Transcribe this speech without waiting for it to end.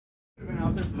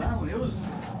out there from that one. It was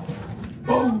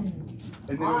boom,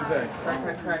 and then it was that crack,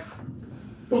 crack, crack,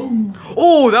 boom.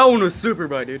 Oh, that one was super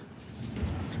bright, dude.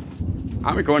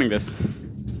 I'm recording this.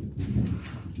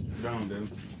 Don't, dude.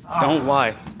 Don't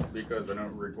lie. Because I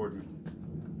don't record me.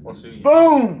 I'll see you.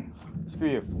 Boom! Screw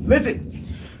you. Listen.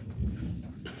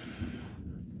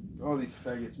 All these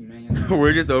faggots, man.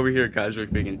 We're just over here casually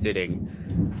freaking sitting.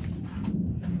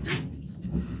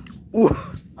 Ooh.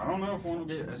 I don't know if one will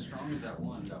get as strong as that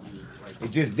one. That one was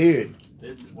It just did.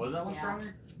 was that one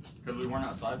stronger? Because we weren't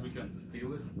outside, we couldn't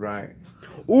feel it. Right.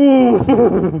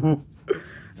 Ooh.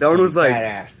 That one was like.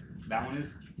 Badass. That one is?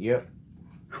 Yep.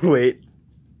 Wait.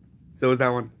 So was that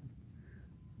one?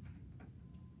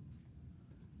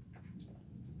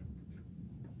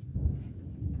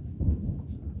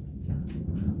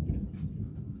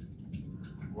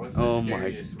 What's the Oh my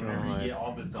scariest? Whenever God. you get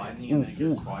all this lightning and then it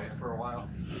gets quiet for a while,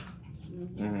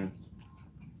 Mm-hmm.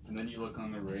 and then you look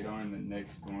on the radar and the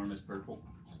next storm is purple.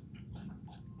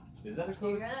 Is that a You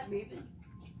code hear that beeping?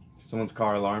 Someone's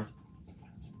car alarm.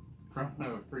 from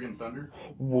the friggin' thunder?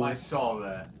 Whoa. I saw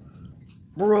that. Did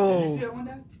you Bro. see that one,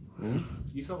 Dad? Hmm?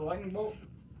 You saw the lightning bolt?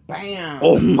 Bam!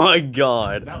 Oh my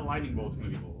god. That lightning bolt's gonna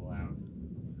be loud.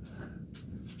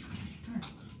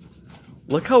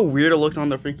 Look how weird it looks on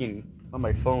the freaking on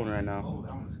my phone right now. Oh,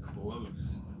 that one's close.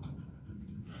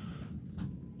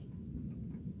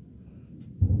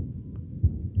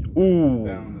 Ooh.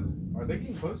 That one is. Are they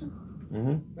getting closer?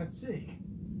 Mm-hmm. That's sick.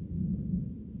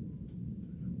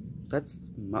 That's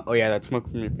oh yeah, that's smoke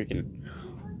from your freaking.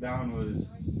 That one was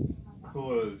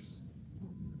close.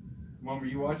 Mom, are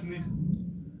you watching these?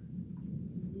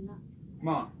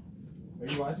 Mom, are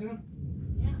you watching them?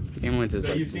 Ambulance is So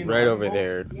like you've seen the right lightning over bolts?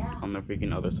 there Yeah. on the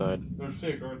freaking other side. They're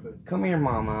sick, aren't they? Come here,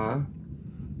 mama.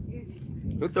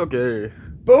 It's okay.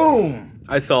 Boom!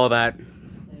 I saw that.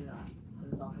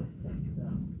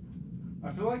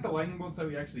 I feel like the lightning bolts that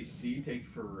we actually see take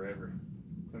forever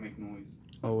to make noise.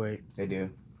 Oh wait. They do.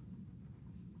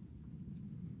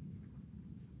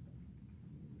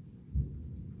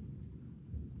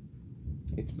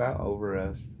 It's about over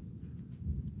us.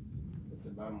 It's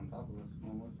about on top of us,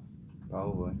 almost.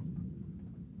 Probably.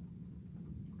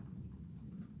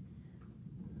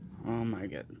 Oh my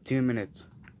god. 2 minutes.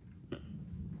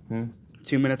 Hmm?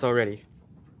 2 minutes already.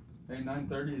 Hey,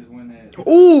 9:30 is when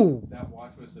Ooh! that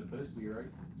watch was supposed to be, right?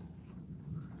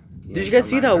 Did you guys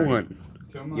see that 9:30. one?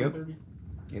 Till Yep. 9:30?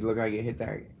 It looked like it hit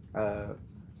that.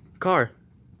 Car.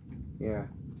 Yeah.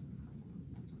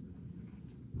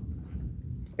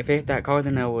 If it hit that car,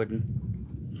 then I wouldn't.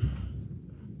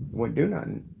 Wouldn't do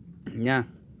nothing. Yeah.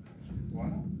 Why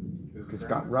not? It's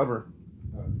got rubber.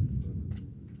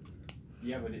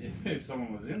 Yeah, but if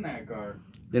someone was in that car,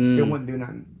 Then Still wouldn't do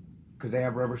nothing. Because they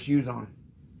have rubber shoes on.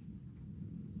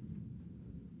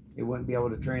 It wouldn't be able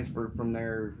to transfer from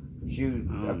their shoes,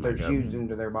 Oh up my their God. shoes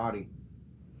into their body.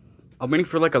 I'm waiting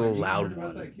for like a Have you loud heard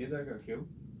about one. that kid that got killed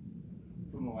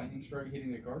from the lightning strike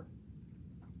hitting the car?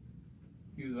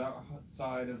 He was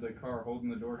outside of the car holding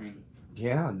the door handle.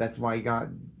 Yeah, that's why he got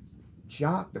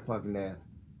shot to fucking death.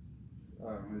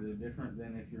 Is it different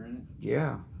than if you're in it?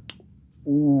 Yeah.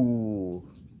 Ooh.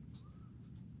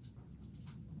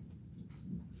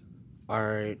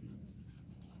 Alright.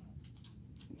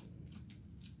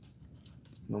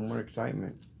 No more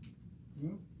excitement.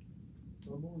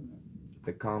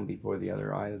 The calm before the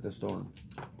other eye of the storm.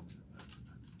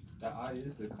 The eye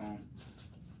is the calm.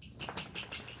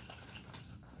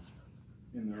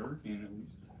 In the hurricane, at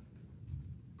least.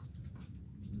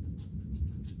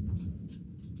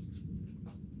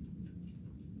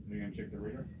 Are you gonna check the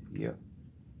radar? Yep.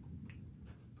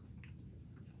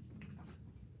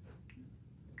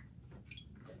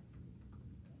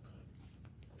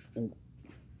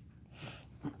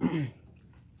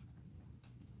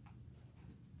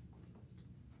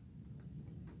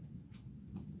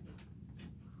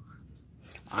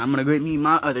 I'm gonna go eat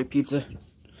my other pizza.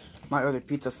 My other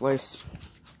pizza slice.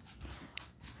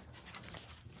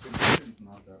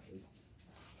 Not that big.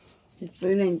 His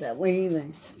food ain't that way either.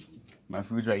 My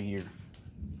food's right here.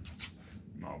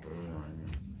 No,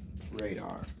 but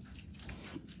Radar.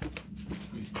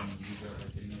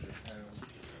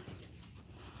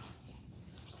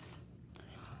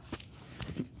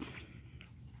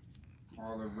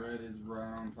 All the red is right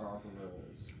on top of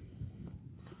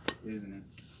us, isn't it?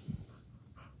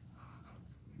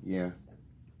 Yeah.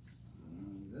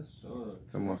 This sucks.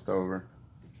 It's almost over.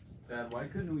 Dad, why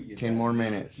couldn't we get 10 more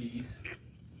minutes. keys?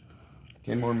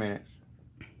 10 more minutes.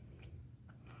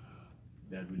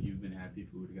 Dad, would you have been happy if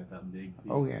we would have got that big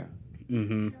piece? Oh, yeah.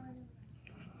 Mm-hmm.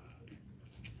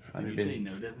 I'd Did have you say been.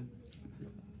 no, Devin?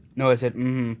 No, I said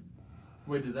mm-hmm.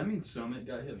 Wait, does that mean Summit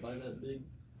got hit by that big?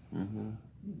 Mm-hmm.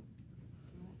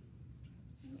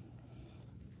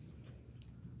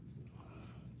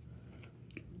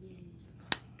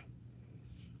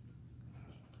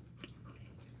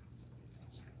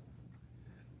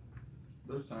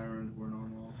 Those sirens weren't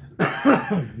on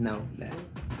all. No, that.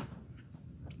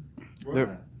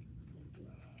 They're-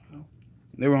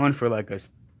 They were on for like a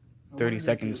 30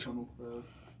 seconds.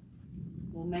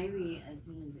 Well, maybe as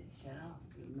soon as it shut off,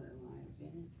 it might have been.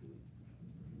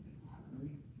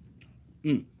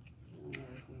 Mm.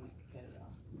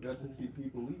 We got to see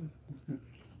people leave.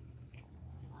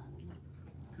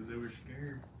 Because they were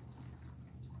scared.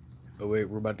 Oh wait,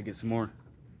 we're about to get some more.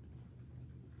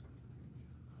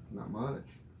 Not much.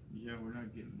 Yeah, we're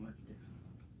not getting much.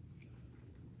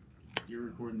 You're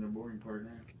recording the boring part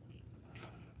now.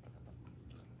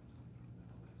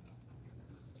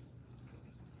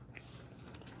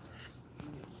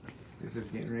 This is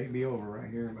getting ready to be over right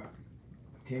here in about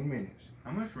 10 minutes.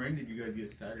 How much rain did you guys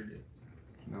get Saturday?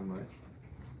 Not much.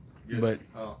 Just But-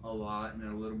 a lot in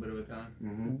a little bit of a time?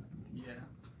 Mm-hmm. Yeah.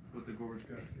 What the gorge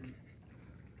got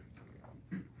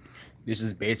through. This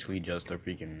is basically just a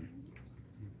freaking.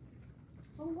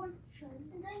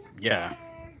 Yeah.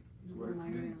 What it's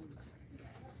been.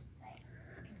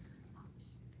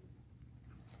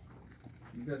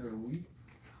 You guys are weak?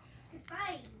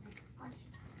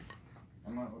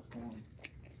 I'm not what's going on.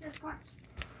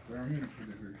 But I'm gonna put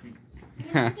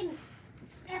it here.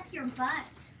 F your butt.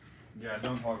 Yeah,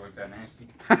 don't talk like that nasty.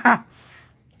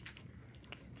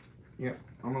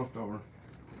 Almost over.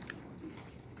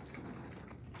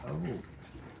 Oh,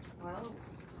 Well,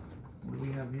 what do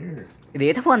we have here?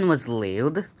 That one was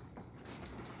loud.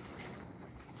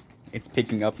 It's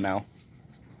picking up now.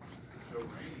 So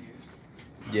rainy is.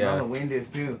 Oh, the Yeah. wind is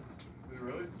too. Is it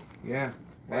really? Yeah,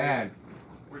 bad.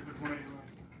 Where's the tornado?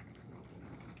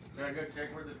 Should I go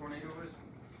check where the tornado is?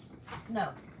 no.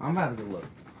 I'm about to go look.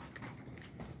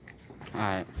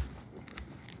 Alright.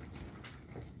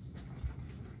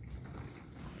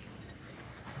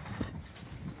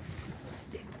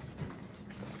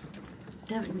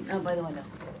 Oh, by the window.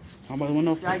 How about the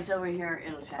window? Drive's over here,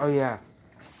 it'll shut. Oh yeah.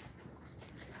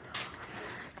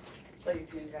 So you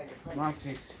can drive your plane.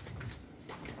 Moxie's.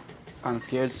 I'm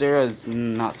scared. Sarah's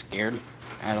not scared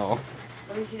at all.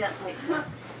 Let me see that plate. Look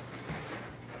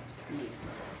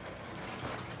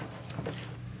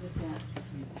at.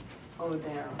 Oh,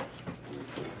 there.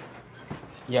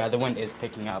 Yeah, the wind is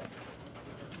picking up.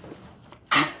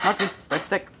 Knock it. Red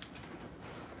stick.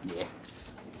 Yeah.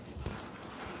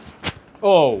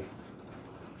 Oh.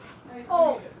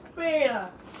 Oh, Peter.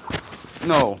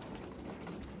 No.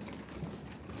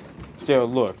 Sarah,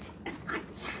 look.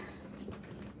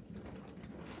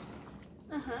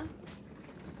 Uh-huh.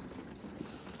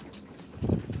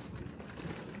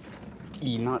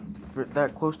 Not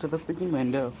that close to the freaking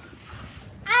window.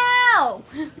 Ow!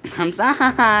 I'm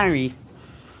sorry.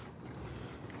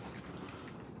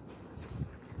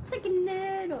 Stick a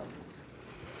needle.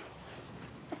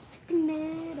 A stick a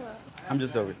needle. I'm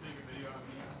just over.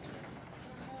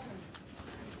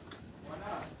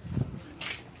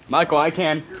 Michael, I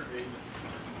can.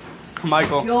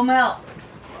 Michael. You'll melt.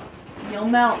 You'll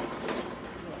melt.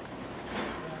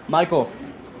 Michael.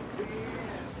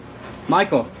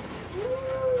 Michael.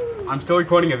 I'm still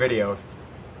recording a video.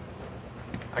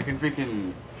 I can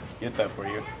freaking get that for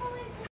you.